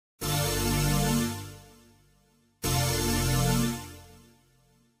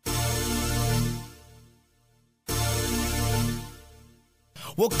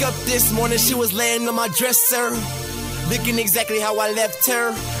Woke up this morning, she was laying on my dresser, looking exactly how I left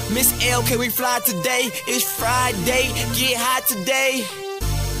her. Miss L, can we fly today? It's Friday, get high today.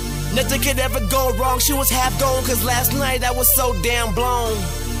 Nothing could ever go wrong. She was half gone, cause last night I was so damn blown.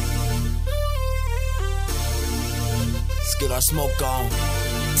 Let's get our smoke on.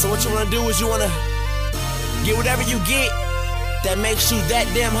 So what you wanna do is you wanna get whatever you get that makes you that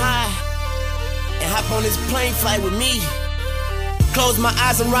damn high, and hop on this plane flight with me. Close my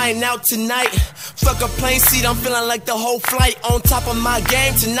eyes, I'm riding out tonight. Fuck a plane seat, I'm feeling like the whole flight. On top of my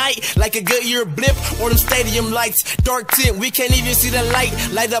game tonight, like a Goodyear blip or them stadium lights. Dark tint, we can't even see the light.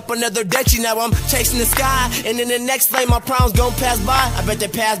 Light up another Dutchie, now I'm chasing the sky. And in the next lane, my problems gon' pass by. I bet they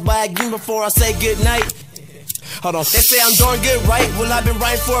pass by again before I say goodnight. Hold on, they say I'm doing good, right? Well, I've been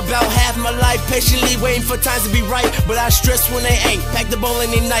writing for about half my life, patiently waiting for times to be right. But I stress when they ain't, pack the bowl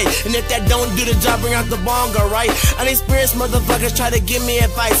any night. And if that don't do the job, bring out the bong, alright? Unexperienced motherfuckers try to give me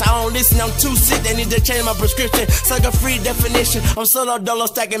advice, I don't listen, I'm too sick, they need to change my prescription. Suck a free definition, I'm solo dolo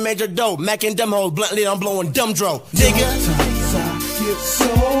stacking major dough, macking dumb hoes, bluntly I'm blowing dumb dro. Nigga, sometimes I get so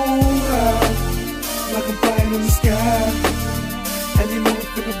high, like I'm flying in the sky, and you know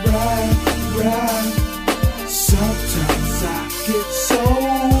it's gonna ride. Sometimes I get so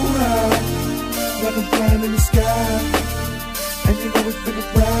high, like I'm flying in the sky, and you know it's gonna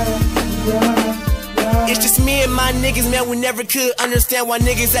ride. It's just me and my niggas, man, we never could understand why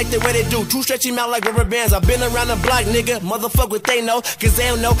niggas act the way they do. True stretching out like rubber bands, I've been around the block, nigga. Motherfuck what they know, cause they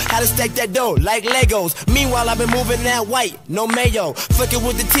don't know how to stack that dough like Legos. Meanwhile, I've been moving that white, no mayo. Fucking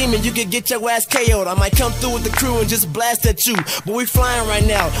with the team and you can get your ass KO'd. I might come through with the crew and just blast at you, but we flying right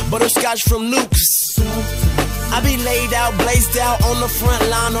now, butterscotch from Luke's. I be laid out, blazed out on the front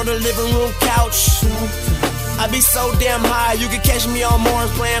line or the living room couch. I be so damn high, you can catch me on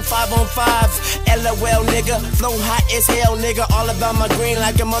Mars playing 5-on-5. LOL, nigga, flow hot as hell, nigga. All about my green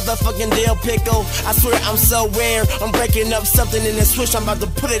like a motherfucking dill pickle. I swear I'm so rare, I'm breaking up something in the switch, I'm about to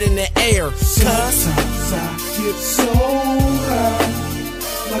put it in the air. Sometimes I get so high,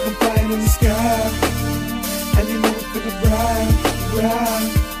 like I'm flying in the sky, and you know it's gonna ride.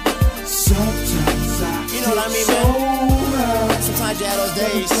 Sometimes I you know what I mean, so man? high, Sometimes you have those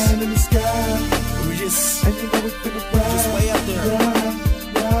like days I'm flying in the sky, we just just way up there.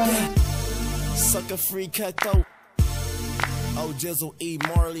 Yeah. Sucker free cutthroat. Oh, Jizzle E.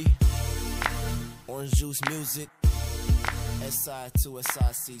 Marley. Orange Juice Music. SI to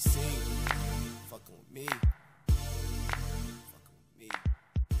SICC. Fucking with me.